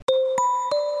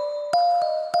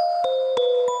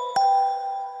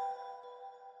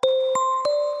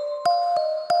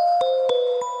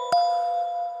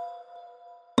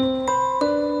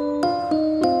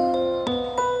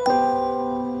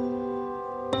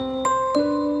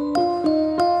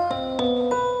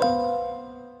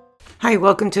Hi,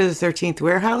 welcome to the 13th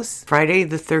Warehouse, Friday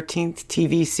the 13th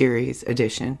TV series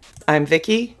edition. I'm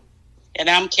Vicky. And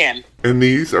I'm Kim. And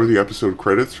these are the episode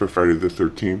credits for Friday the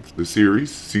 13th, the series,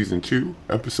 Season 2,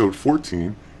 Episode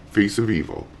 14, Face of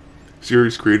Evil.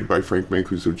 Series created by Frank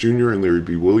Mancuso Jr. and Larry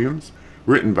B. Williams,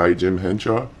 written by Jim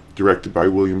Henshaw, directed by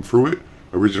William Fruitt,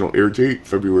 original air date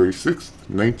February 6th,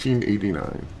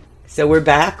 1989. So we're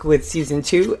back with Season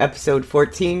 2, Episode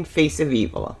 14, Face of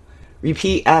Evil.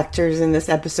 Repeat actors in this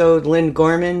episode: Lynn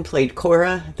Gorman played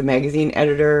Cora, the magazine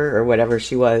editor, or whatever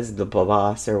she was, the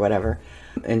boss or whatever.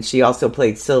 And she also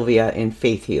played Sylvia in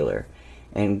Faith Healer.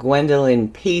 And Gwendolyn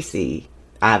Pacey,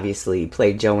 obviously,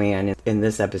 played Joanne in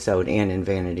this episode and in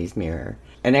Vanity's Mirror.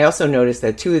 And I also noticed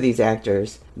that two of these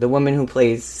actors, the woman who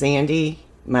plays Sandy,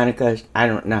 Monica, I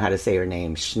don't know how to say her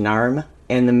name, Schnarm,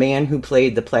 and the man who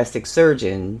played the plastic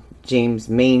surgeon, James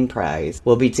Mainprize,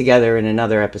 will be together in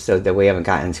another episode that we haven't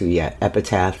gotten to yet,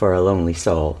 Epitaph for a Lonely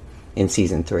Soul, in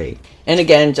Season 3. And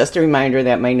again, just a reminder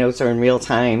that my notes are in real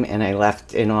time, and I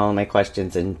left in all my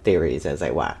questions and theories as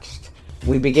I watched.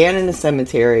 We began in a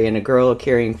cemetery and a girl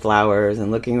carrying flowers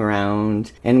and looking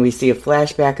around, and we see a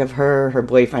flashback of her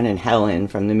boyfriend, and Helen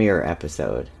from the Mirror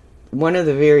episode. One of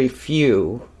the very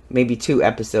few, maybe two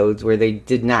episodes where they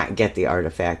did not get the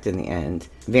artifact in the end,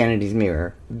 Vanity's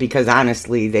Mirror, because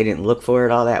honestly, they didn't look for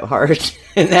it all that hard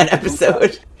in that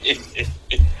episode.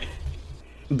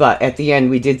 But at the end,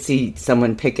 we did see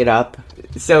someone pick it up.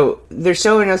 So they're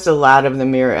showing us a lot of the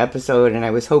Mirror episode, and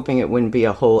I was hoping it wouldn't be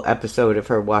a whole episode of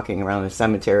her walking around the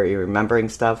cemetery remembering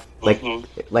stuff, like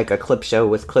a clip show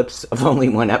with clips of only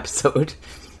one episode.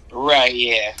 Right,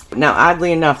 yeah. Now,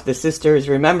 oddly enough, the sister is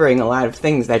remembering a lot of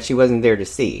things that she wasn't there to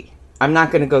see. I'm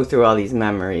not going to go through all these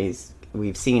memories.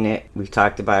 We've seen it. We've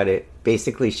talked about it.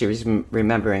 Basically, she was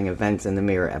remembering events in the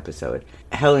Mirror episode.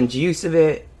 Helen's use of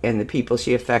it and the people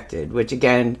she affected, which,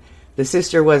 again, the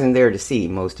sister wasn't there to see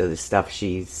most of the stuff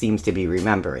she seems to be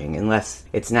remembering, unless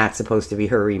it's not supposed to be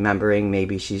her remembering.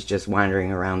 Maybe she's just wandering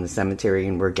around the cemetery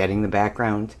and we're getting the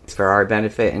background. It's for our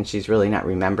benefit, and she's really not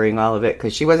remembering all of it,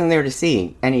 because she wasn't there to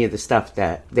see any of the stuff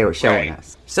that they were showing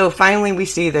us. So finally we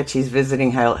see that she's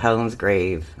visiting Helen's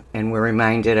grave, and we're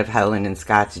reminded of Helen and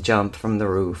Scott's jump from the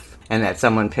roof, and that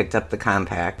someone picked up the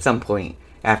compact at some point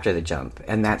after the jump,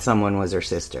 and that someone was her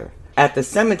sister. At the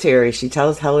cemetery, she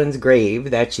tells Helen's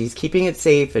grave that she's keeping it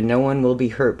safe and no one will be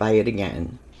hurt by it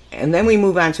again. And then we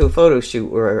move on to a photo shoot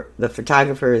where the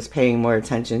photographer is paying more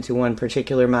attention to one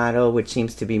particular model, which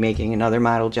seems to be making another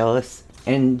model jealous.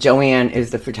 And Joanne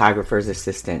is the photographer's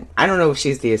assistant. I don't know if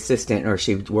she's the assistant or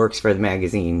she works for the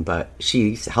magazine, but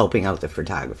she's helping out the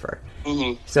photographer.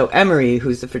 Mm-hmm. So Emery,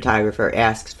 who's the photographer,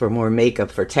 asks for more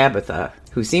makeup for Tabitha,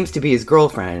 who seems to be his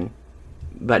girlfriend,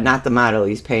 but not the model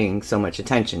he's paying so much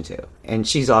attention to. And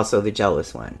she's also the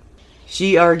jealous one.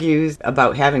 She argues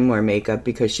about having more makeup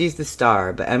because she's the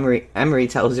star, but Emery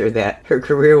tells her that her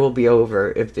career will be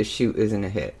over if the shoot isn't a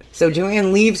hit. So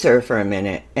Joanne leaves her for a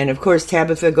minute, and of course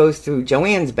Tabitha goes through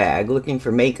Joanne's bag looking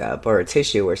for makeup or a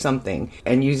tissue or something,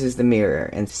 and uses the mirror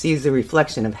and sees the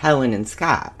reflection of Helen and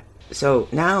Scott. So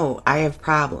now I have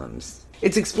problems.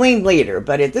 It's explained later,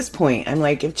 but at this point, I'm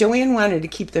like, if Joanne wanted to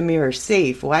keep the mirror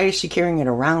safe, why is she carrying it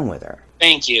around with her?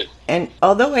 Thank you. And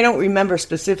although I don't remember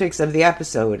specifics of the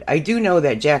episode, I do know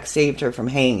that Jack saved her from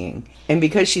hanging. And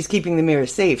because she's keeping the mirror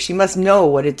safe, she must know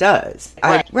what it does.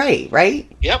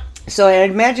 Right? Yep. So I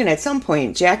imagine at some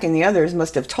point, Jack and the others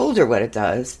must have told her what it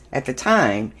does at the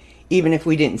time, even if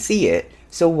we didn't see it.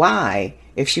 So why,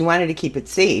 if she wanted to keep it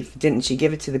safe, didn't she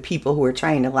give it to the people who were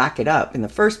trying to lock it up in the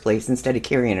first place instead of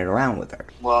carrying it around with her?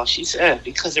 Well, she said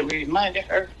because it reminded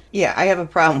her. Yeah, I have a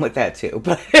problem with that too,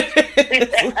 but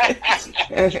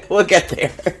we'll get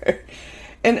there.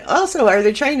 And also, are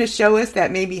they trying to show us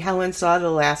that maybe Helen saw the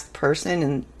last person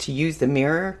and to use the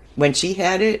mirror when she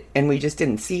had it and we just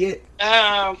didn't see it?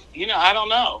 I don't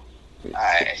know.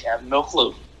 I have no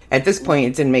clue. At this point,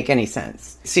 it didn't make any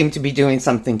sense. It seemed to be doing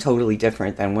something totally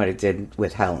different than what it did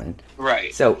with Helen.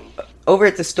 Right. So, over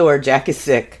at the store, Jack is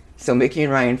sick, so Mickey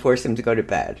and Ryan force him to go to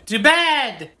bed. To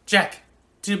bed, Jack.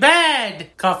 To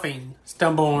bed. Coughing.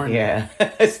 Stubborn. Yeah.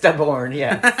 Stubborn,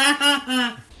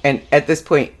 yeah. And at this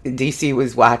point, DC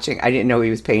was watching. I didn't know he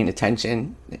was paying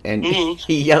attention. And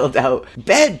he yelled out,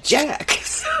 "Bed, Jack!"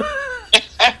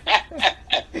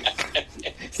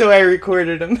 So I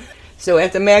recorded him. So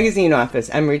at the magazine office,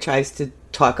 Emery tries to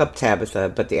talk up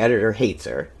Tabitha, but the editor hates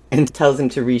her and tells him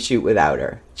to reshoot without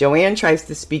her. Joanne tries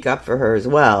to speak up for her as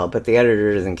well, but the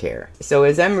editor doesn't care. So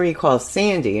as Emery calls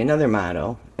Sandy, another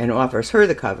model, and offers her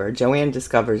the cover, Joanne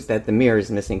discovers that the mirror is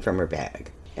missing from her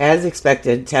bag. As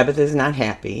expected, Tabitha is not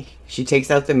happy. She takes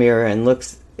out the mirror and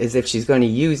looks as if she's going to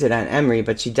use it on Emery,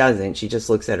 but she doesn't. She just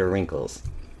looks at her wrinkles.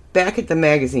 Back at the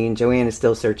magazine, Joanne is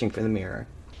still searching for the mirror.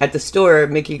 At the store,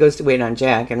 Mickey goes to wait on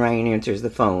Jack, and Ryan answers the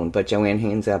phone, but Joanne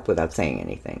hangs up without saying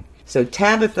anything. So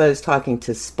Tabitha is talking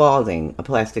to Spaulding, a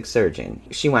plastic surgeon.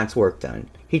 She wants work done.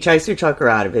 He tries to talk her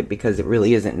out of it because it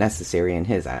really isn't necessary in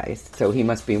his eyes. So he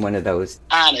must be one of those...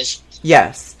 Honest.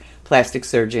 Yes, plastic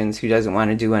surgeons who doesn't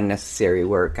want to do unnecessary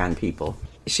work on people.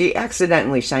 She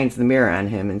accidentally shines the mirror on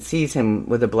him and sees him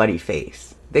with a bloody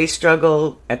face. They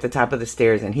struggle at the top of the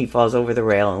stairs, and he falls over the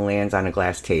rail and lands on a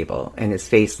glass table, and his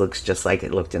face looks just like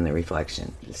it looked in the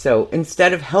reflection. So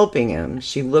instead of helping him,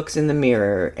 she looks in the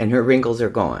mirror, and her wrinkles are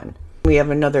gone. We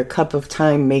have another Cup of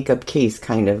Time makeup case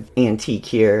kind of antique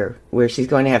here, where she's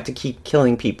going to have to keep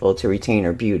killing people to retain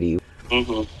her beauty.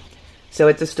 Mm-hmm. So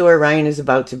at the store, Ryan is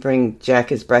about to bring Jack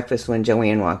his breakfast when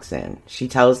Joanne walks in. She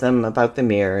tells them about the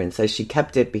mirror and says she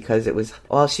kept it because it was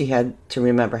all she had to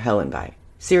remember Helen by.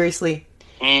 Seriously?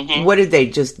 Mm-hmm. What did they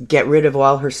just get rid of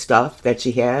all her stuff that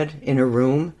she had in her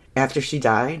room after she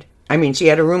died? I mean, she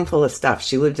had a room full of stuff.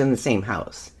 She lived in the same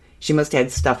house. She must have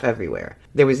had stuff everywhere.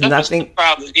 There was nothing...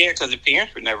 Probably there because her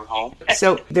parents were never home.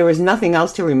 So there was nothing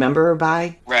else to remember her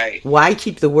by? Right. Why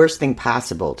keep the worst thing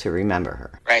possible to remember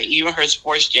her? Right. Even her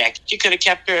sports jacket. She could have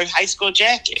kept her high school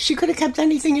jacket. She could have kept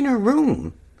anything in her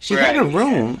room. She Right. had a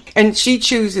room. And she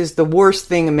chooses the worst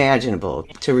thing imaginable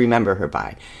to remember her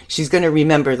by. She's going to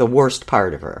remember the worst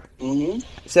part of her. Mm-hmm.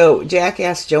 So Jack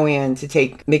asks Joanne to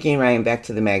take Mickey and Ryan back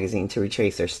to the magazine to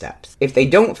retrace their steps. If they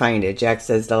don't find it, Jack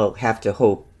says they'll have to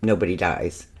hope nobody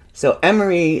dies. So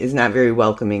Emery is not very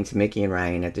welcoming to Mickey and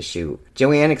Ryan at the shoot.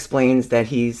 Joanne explains that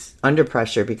he's under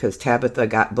pressure because Tabitha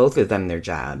got both of them their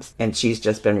jobs, and she's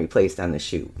just been replaced on the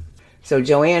shoot. So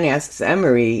Joanne asks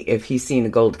Emery if he's seen a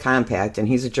gold compact, and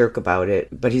he's a jerk about it,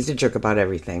 but he's a jerk about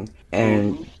everything.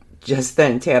 And just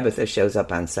then Tabitha shows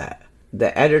up on set.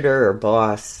 The editor or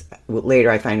boss, later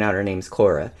I find out her name's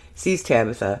Cora, sees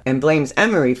Tabitha and blames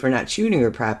Emery for not shooting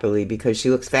her properly because she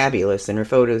looks fabulous and her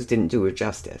photos didn't do her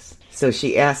justice. So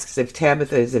she asks if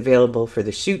Tabitha is available for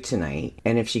the shoot tonight,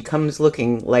 and if she comes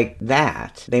looking like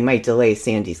that, they might delay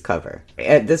Sandy's cover.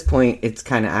 At this point, it's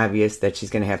kind of obvious that she's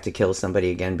going to have to kill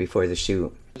somebody again before the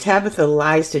shoot. Tabitha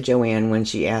lies to Joanne when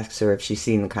she asks her if she's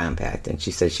seen the compact, and she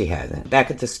says she hasn't.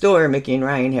 Back at the store, Mickey and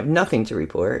Ryan have nothing to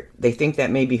report. They think that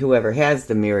maybe whoever has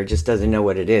the mirror just doesn't know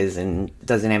what it is and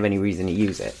doesn't have any reason to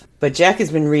use it. But Jack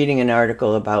has been reading an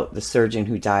article about the surgeon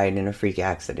who died in a freak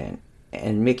accident,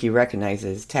 and Mickey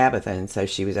recognizes Tabitha and says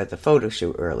she was at the photo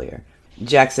shoot earlier.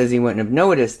 Jack says he wouldn't have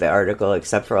noticed the article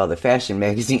except for all the fashion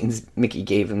magazines Mickey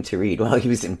gave him to read while he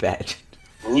was in bed.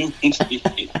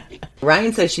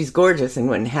 Ryan says she's gorgeous and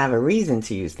wouldn't have a reason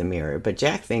to use the mirror, but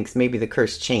Jack thinks maybe the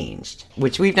curse changed,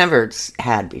 which we've never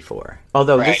had before.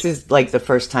 Although This is like the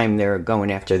first time they're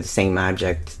going after the same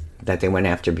object that they went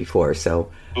after before,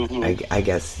 so I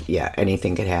guess, yeah,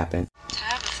 anything could happen.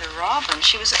 Tabitha Robin,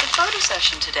 she was at the photo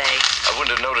session today. I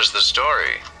wouldn't have noticed the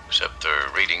story, except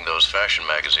for reading those fashion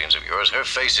magazines of yours. Her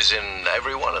face is in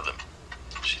every one of them.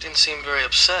 She didn't seem very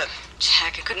upset.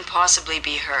 Jack, it couldn't possibly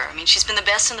be her. I mean, she's been the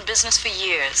best in the business for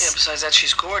years. Yeah, besides that,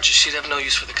 she's gorgeous. She'd have no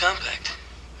use for the compact.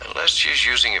 Unless she's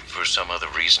using it for some other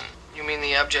reason. You mean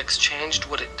the object's changed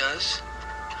what it does?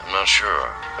 I'm not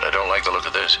sure, but I don't like the look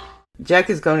of this.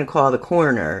 Jack is going to call the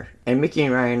coroner, and Mickey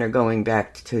and Ryan are going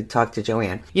back to talk to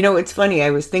Joanne. You know, it's funny, I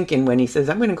was thinking when he says,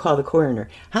 I'm going to call the coroner,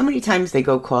 how many times they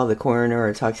go call the coroner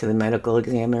or talk to the medical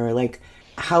examiner, like,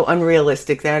 how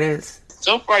unrealistic that is?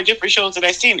 So far, different shows that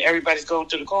I've seen, everybody's going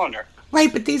to the corner.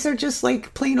 Right, but these are just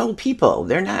like plain old people.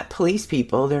 They're not police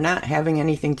people. They're not having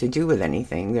anything to do with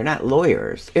anything. They're not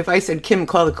lawyers. If I said, Kim,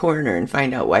 call the coroner and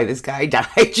find out why this guy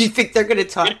died, do you think they're going to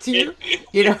talk to you?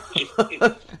 You know?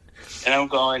 And I'm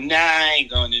going, nah, I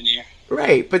ain't going in there.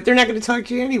 Right, but they're not going to talk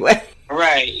to you anyway.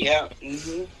 Right, yeah.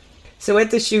 Mm-hmm. So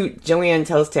at the shoot, Joanne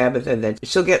tells Tabitha that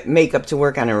she'll get makeup to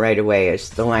work on her right away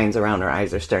as the lines around her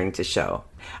eyes are starting to show.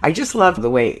 I just love the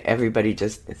way everybody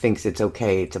just thinks it's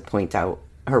okay to point out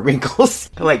her wrinkles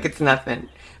like it's nothing.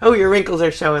 Oh, your wrinkles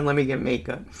are showing, let me get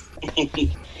makeup.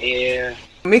 Yeah.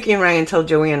 Mickey and Ryan tell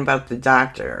Joanne about the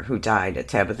doctor who died at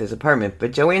Tabitha's apartment,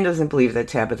 but Joanne doesn't believe that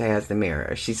Tabitha has the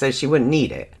mirror. She says she wouldn't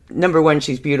need it. Number one,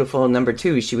 she's beautiful. Number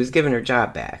two, she was given her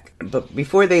job back. But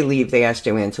before they leave, they ask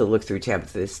Joanne to look through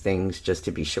Tabitha's things just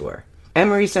to be sure.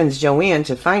 Emery sends Joanne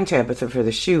to find Tabitha for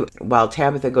the shoot while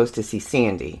Tabitha goes to see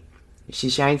Sandy. She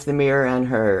shines the mirror on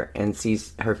her and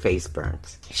sees her face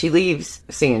burnt. She leaves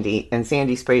Sandy, and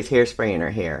Sandy sprays hairspray in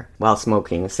her hair while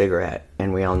smoking a cigarette,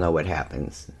 and we all know what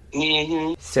happens.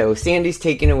 Mm-hmm. So Sandy's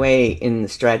taken away in the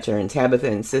stretcher, and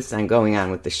Tabitha insists on going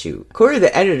on with the shoot. Cora,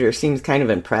 the editor, seems kind of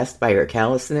impressed by her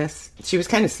callousness. She was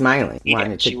kind of smiling.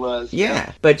 Yeah, she was.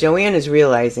 Yeah, but Joanne is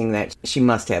realizing that she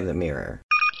must have the mirror.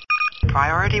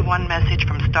 Priority 1 message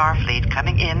from Starfleet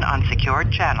coming in on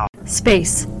secured channel.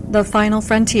 Space, the final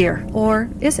frontier, or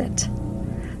is it?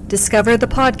 Discover the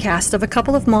podcast of a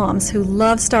couple of moms who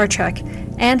love Star Trek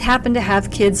and happen to have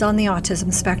kids on the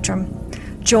autism spectrum.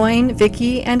 Join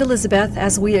Vicky and Elizabeth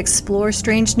as we explore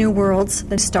strange new worlds,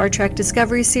 the Star Trek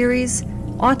Discovery series,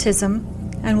 autism,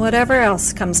 and whatever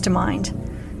else comes to mind.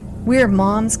 We're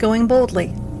Moms Going Boldly,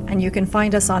 and you can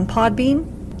find us on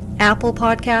Podbean, Apple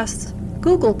Podcasts,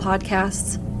 Google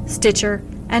Podcasts, Stitcher,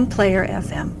 and Player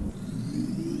FM.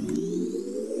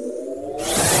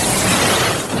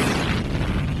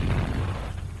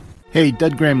 Hey,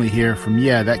 Dud Gramley here from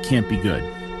Yeah, That Can't Be Good.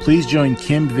 Please join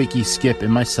Kim, Vicky, Skip,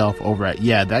 and myself over at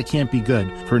Yeah, That Can't Be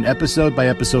Good for an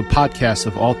episode-by-episode podcast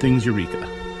of all things Eureka.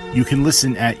 You can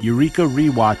listen at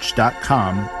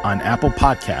eurekarewatch.com on Apple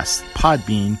Podcasts,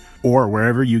 Podbean, or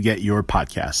wherever you get your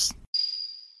podcasts.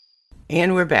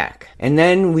 And we're back. And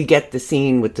then we get the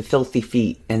scene with the filthy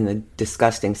feet and the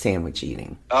disgusting sandwich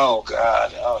eating. Oh,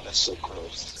 God. Oh, that's so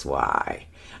gross. That's why.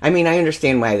 I mean, I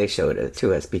understand why they showed it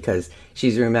to us, because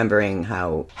she's remembering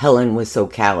how Helen was so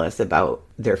callous about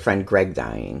their friend Greg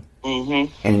dying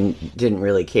and didn't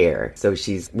really care. So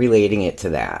she's relating it to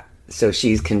that. So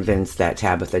she's convinced that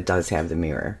Tabitha does have the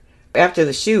mirror. After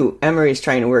the shoot, Emery's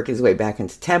trying to work his way back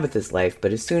into Tabitha's life,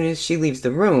 but as soon as she leaves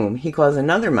the room, he calls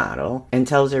another model and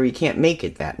tells her he can't make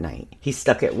it that night. He's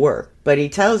stuck at work. But he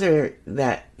tells her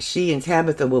that she and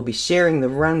Tabitha will be sharing the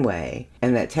runway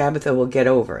and that Tabitha will get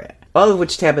over it. All of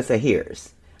which Tabitha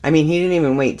hears. I mean, he didn't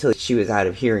even wait till she was out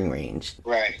of hearing range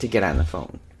to get on the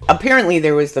phone. Apparently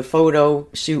there was the photo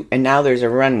shoot and now there's a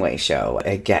runway show,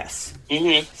 I guess.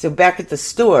 So back at the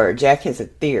store, Jack has a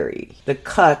theory. The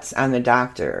cuts on the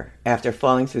doctor after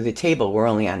falling through the table were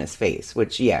only on his face,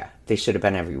 which, yeah, they should have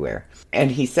been everywhere. And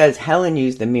he says Helen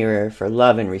used the mirror for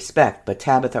love and respect, but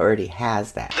Tabitha already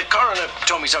has that. The coroner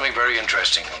told me something very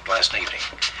interesting last evening.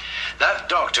 That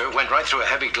doctor went right through a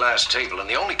heavy glass table, and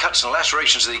the only cuts and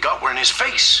lacerations that he got were in his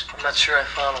face. I'm not sure I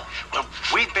follow. Well,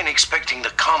 we've been expecting the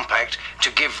compact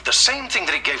to give the same thing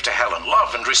that he gave to Helen,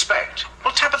 love and respect.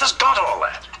 Well, Tabitha's got all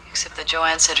that. Except that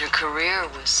Joanne said her career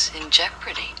was in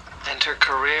jeopardy. And her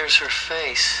career's her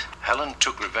face. Helen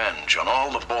took revenge on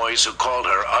all the boys who called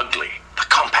her ugly. The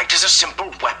compact is a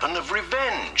simple weapon of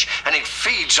revenge, and it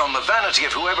feeds on the vanity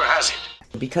of whoever has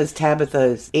it. Because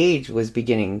Tabitha's age was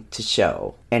beginning to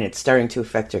show, and it's starting to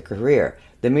affect her career,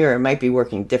 the mirror might be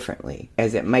working differently,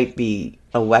 as it might be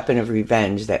a weapon of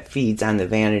revenge that feeds on the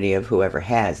vanity of whoever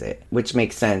has it, which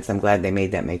makes sense. I'm glad they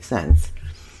made that make sense.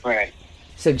 Right.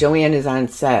 So Joanne is on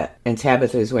set, and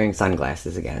Tabitha is wearing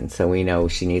sunglasses again, so we know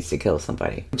she needs to kill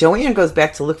somebody. Joanne goes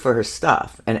back to look for her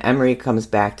stuff, and Emery comes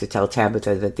back to tell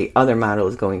Tabitha that the other model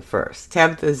is going first.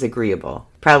 Tabitha is agreeable,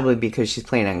 probably because she's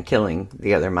planning on killing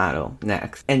the other model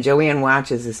next. And Joanne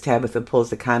watches as Tabitha pulls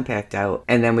the compact out,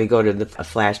 and then we go to a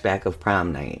flashback of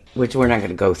prom night, which we're not going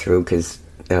to go through because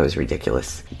that was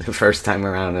ridiculous. The first time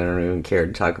around, I don't even care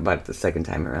to talk about it the second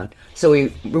time around. So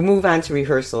we move on to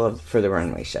rehearsal for the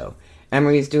runway show.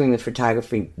 Emery is doing the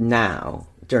photography now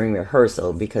during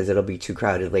rehearsal because it'll be too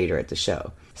crowded later at the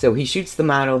show. So he shoots the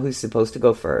model who's supposed to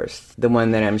go first, the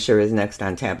one that I'm sure is next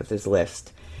on Tabitha's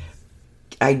list.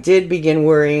 I did begin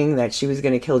worrying that she was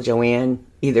going to kill Joanne,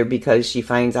 either because she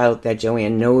finds out that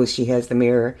Joanne knows she has the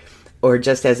mirror, or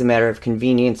just as a matter of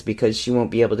convenience because she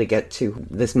won't be able to get to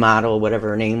this model, whatever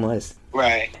her name was.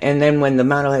 Right. And then when the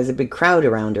model has a big crowd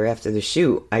around her after the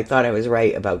shoot, I thought I was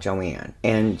right about Joanne.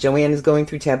 And Joanne is going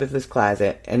through Tabitha's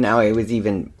closet, and now I was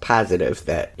even positive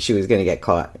that she was going to get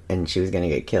caught and she was going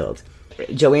to get killed.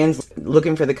 Joanne's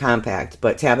looking for the compact,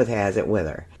 but Tabitha has it with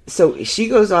her. So she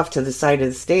goes off to the side of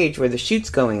the stage where the shoot's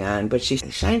going on, but she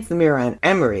shines the mirror on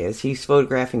Emery as he's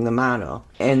photographing the model.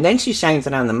 And then she shines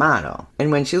it on the model.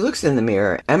 And when she looks in the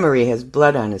mirror, Emery has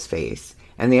blood on his face,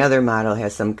 and the other model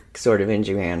has some sort of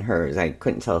injury on hers. I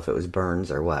couldn't tell if it was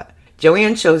burns or what.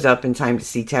 Joanne shows up in time to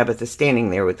see Tabitha standing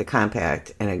there with the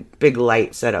compact and a big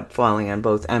light setup falling on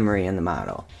both Emery and the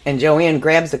model. And Joanne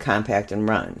grabs the compact and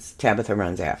runs. Tabitha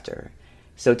runs after her.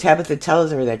 So Tabitha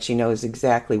tells her that she knows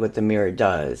exactly what the mirror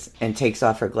does and takes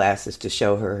off her glasses to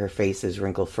show her face is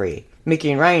wrinkle-free. Mickey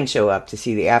and Ryan show up to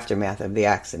see the aftermath of the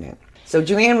accident. So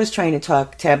Joanne was trying to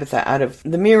talk Tabitha out of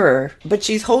the mirror, but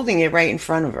she's holding it right in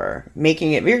front of her,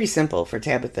 making it very simple for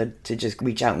Tabitha to just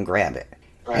reach out and grab it.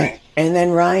 Right. And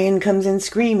then Ryan comes in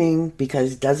screaming,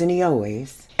 because doesn't he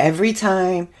always? Every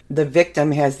time the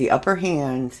victim has the upper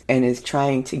hand and is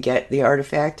trying to get the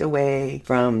artifact away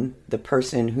from the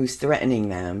person who's threatening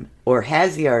them, or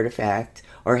has the artifact,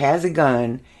 or has a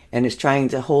gun, and is trying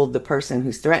to hold the person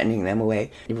who's threatening them away,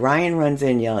 Ryan runs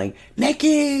in yelling,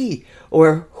 "Mickey!"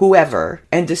 or whoever,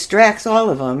 and distracts all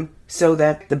of them so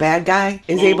that the bad guy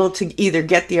is able to either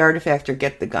get the artifact or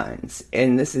get the guns.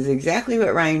 And this is exactly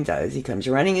what Ryan does. He comes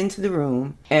running into the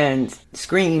room and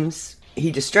screams.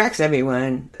 He distracts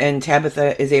everyone, and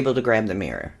Tabitha is able to grab the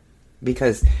mirror,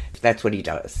 because that's what he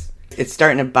does. It's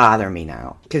starting to bother me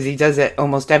now, because he does it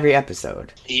almost every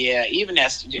episode. Yeah, even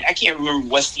as I can't remember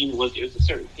what scene it was. There was a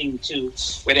certain thing too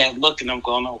where that look, and I'm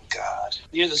going, "Oh God!"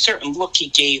 There's a certain look he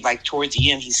gave, like towards the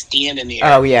end. He's standing there.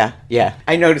 Oh yeah.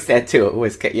 I noticed that too. It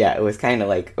was kind of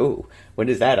like, "Oh, what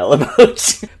is that all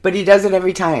about?" But he does it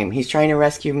every time. He's trying to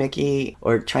rescue Mickey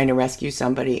or trying to rescue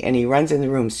somebody, and he runs in the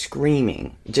room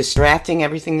screaming, distracting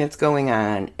everything that's going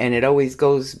on, and it always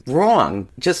goes wrong.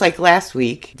 Just like last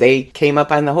week, they came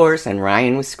up on the horse and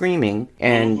Ryan was screaming,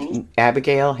 and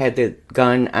Abigail had the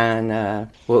gun on,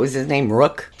 what was his name,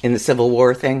 Rook, in the Civil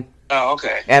War thing. Oh,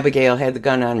 okay. Abigail had the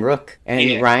gun on Rook,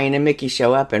 and Ryan and Mickey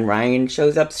show up, and Ryan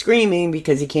shows up screaming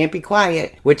because he can't be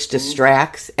quiet, which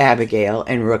distracts Abigail,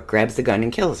 and Rook grabs the gun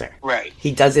and kills her. Right.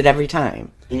 He does it every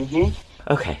time. Mm-hmm.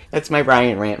 Okay, that's my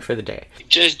Ryan rant for the day.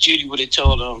 Judge Judy would have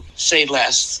told him, say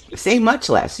less. Say much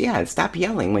less, yeah. Stop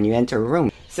yelling when you enter a room.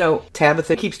 So,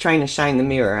 Tabitha keeps trying to shine the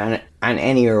mirror on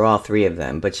any or all three of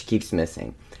them, but she keeps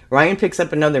missing. Ryan picks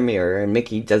up another mirror, and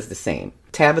Mickey does the same.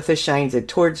 Tabitha shines it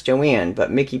towards Joanne,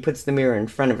 but Mickey puts the mirror in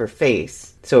front of her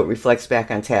face, so it reflects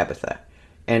back on Tabitha,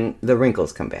 and the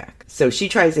wrinkles come back. So she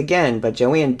tries again, but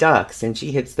Joanne ducks, and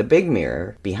she hits the big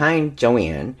mirror behind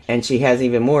Joanne, and she has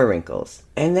even more wrinkles.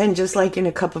 And then, just like in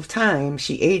A Cup of Time,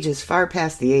 she ages far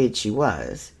past the age she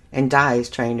was, and dies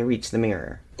trying to reach the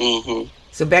mirror. Mm-hmm.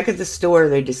 So back at the store,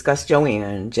 they discuss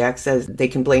Joanne. Jack says they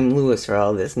can blame Lewis for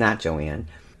all this, not Joanne.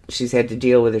 She's had to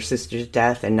deal with her sister's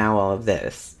death and now all of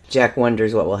this. Jack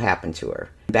wonders what will happen to her.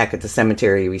 Back at the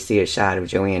cemetery, we see a shot of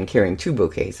Joanne carrying 2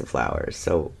 bouquets of flowers.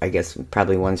 So I guess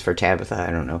probably one's for Tabitha,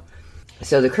 I don't know.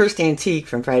 So the cursed antique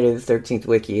from Friday the 13th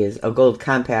wiki is a gold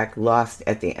compact lost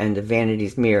at the end of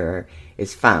Vanity's mirror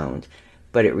is found,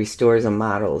 but it restores a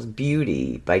model's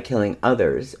beauty by killing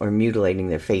others or mutilating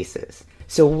their faces.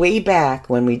 So way back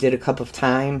when we did A Cup of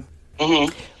Time,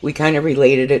 we kind of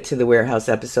related it to the warehouse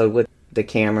episode with the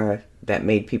camera that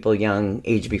made people young,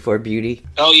 age before beauty.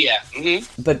 Oh, yeah.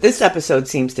 Mm-hmm. But this episode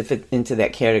seems to fit into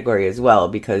that category as well,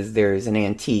 because there's an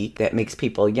antique that makes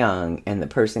people young, and the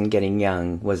person getting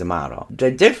young was a model. The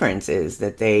difference is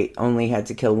that they only had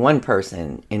to kill one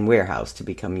person in warehouse to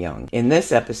become young. In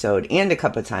this episode, and A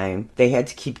Cup of Time, they had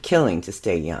to keep killing to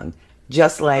stay young.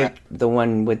 Just like the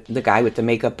one with the guy with the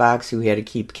makeup box who had to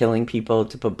keep killing people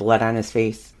to put blood on his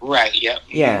face. Right, yep.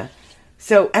 Yeah.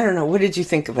 So, I don't know, what did you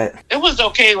think of it? It was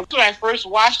okay. When I first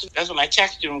watched it, that's when I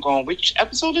texted him going, which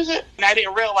episode is it? And I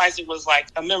didn't realize it was like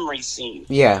a memory scene.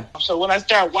 Yeah. So when I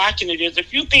started watching it, there's a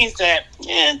few things that,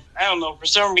 I don't know, for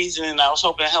some reason, I was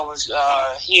hoping Helen's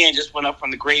hand just went up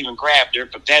from the grave and grabbed her,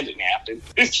 but that didn't happen.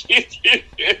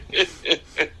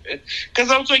 Because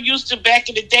I'm so used to back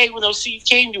in the day when those scenes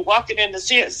came, you walking in the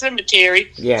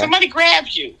cemetery, somebody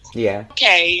grabs you. Yeah.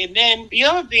 Okay, and then the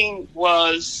other thing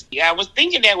was, I was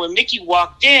thinking that when Mickey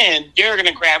walked in, they were going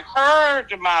to grab her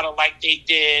to model like they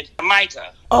did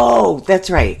Micah. Oh, that's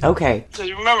right. Okay. Because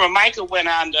remember, Micah went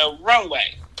on the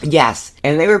runway. Yes,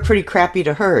 and they were pretty crappy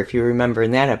to her, if you remember,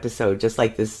 in that episode, just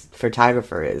like this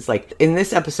photographer is. Like, in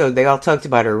this episode, they all talked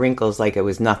about her wrinkles like it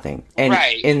was nothing. And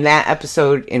in that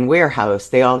episode in Warehouse,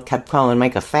 they all kept calling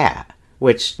Micah fat,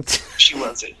 which... She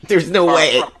wasn't. There's no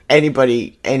way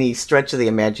anybody, any stretch of the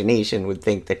imagination would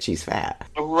think that she's fat.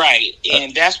 Right,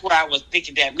 and that's why I was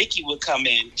thinking that Mickey would come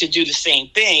in to do the same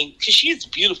thing, because she's a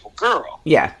beautiful girl.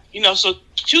 Yeah. You know, so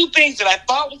 2 things that I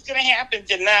thought was going to happen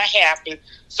did not happen.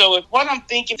 So if what I'm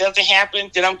thinking doesn't happen,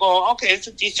 then I'm going, okay, it's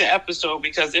a decent episode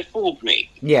because it fooled me.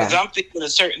 Yeah. Because I'm thinking a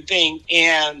certain thing.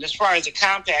 And as far as the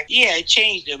compact, it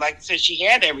changed it. Like I said, she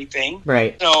had everything.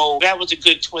 Right. So that was a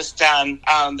good twist on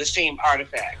the same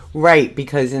artifact. Right,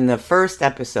 because in the first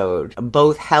episode,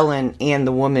 both Helen and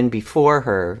the woman before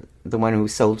her, the one who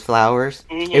sold flowers,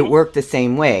 it worked the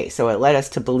same way. So it led us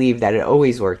to believe that it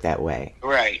always worked that way.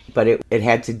 Right. But it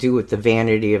had to do with the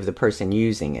vanity of the person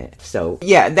using it. So,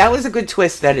 yeah, that was a good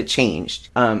twist that it changed.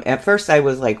 At first I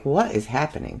was like, what is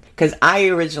happening? Because I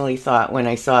originally thought when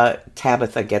I saw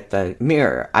Tabitha get the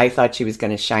mirror, I thought she was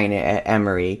going to shine it at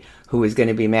Emery, who was going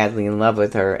to be madly in love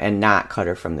with her and not cut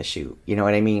her from the shoot. You know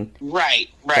what I mean? Right.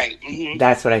 Mm-hmm.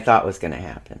 That's what I thought was going to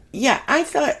happen. Yeah, I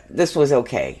thought this was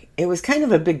okay. It was kind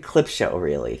of a big clip show,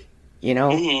 really. You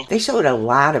know? Mm-hmm. They showed a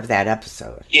lot of that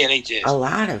episode. Yeah, they did. A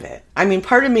lot of it. I mean,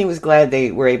 part of me was glad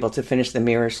they were able to finish the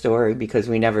mirror story because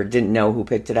we never didn't know who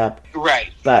picked it up.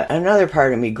 Right. But another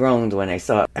part of me groaned when I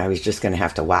saw I was just going to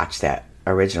have to watch that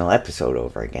original episode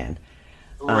over again.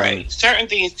 Right. Certain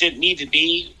things didn't need to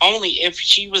be, only if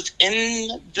she was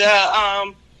in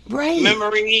the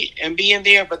memory and being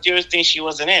there, but there was things she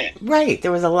wasn't in. Right.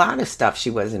 There was a lot of stuff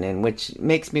she wasn't in, which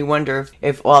makes me wonder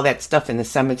if all that stuff in the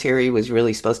cemetery was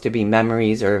really supposed to be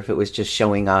memories or if it was just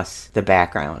showing us the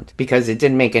background. Because it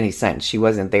didn't make any sense. She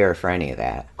wasn't there for any of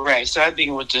that. Right. So I think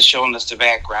it was just showing us the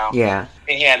background. Yeah.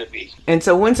 It had to be. And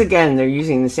so once again, they're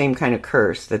using the same kind of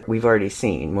curse that we've already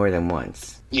seen more than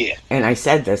once. Yeah. And I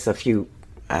said this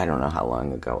I don't know how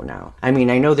long ago now. I mean,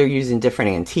 I know they're using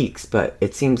different antiques, but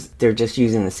it seems they're just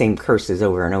using the same curses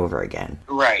over and over again.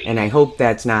 Right. And I hope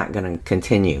that's not going to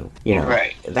continue. You know,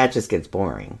 right. That just gets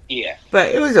boring. Yeah.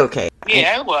 But it was okay.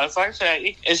 Yeah, it was. Like I said,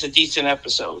 it's a decent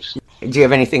episode. Do you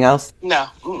have anything else? No.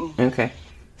 Mm-mm. Okay.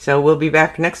 So we'll be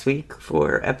back next week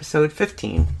for episode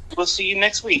 15. We'll see you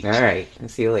next week. All right. I'll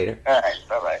see you later. All right.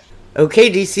 Bye-bye.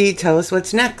 Okay, DC, tell us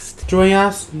what's next. Join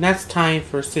us next time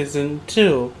for Season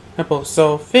 2,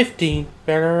 Episode 15,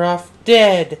 Better Off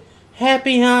Dead.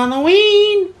 Happy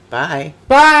Halloween! Bye.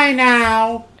 Bye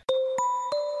now!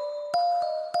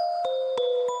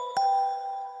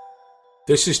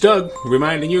 This is Doug,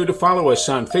 reminding you to follow us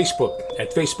on Facebook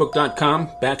at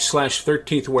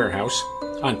facebook.com/13th Warehouse,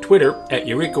 on Twitter at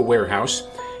Eureka Warehouse,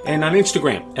 and on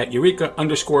Instagram at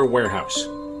Eureka_Warehouse.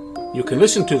 You can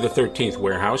listen to The 13th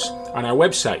Warehouse on our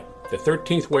website,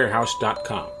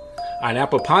 the13thwarehouse.com, on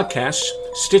Apple Podcasts,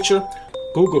 Stitcher,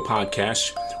 Google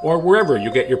Podcasts, or wherever you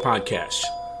get your podcasts.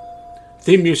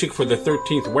 Theme music for The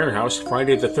 13th Warehouse,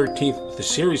 Friday the 13th, the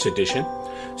Series Edition,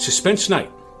 Suspense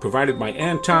Night, provided by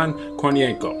Anton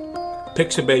Kornienko.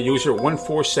 Pixabay user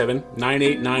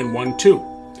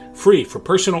 147-98912. Free for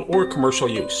personal or commercial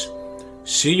use.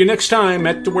 See you next time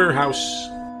at the warehouse.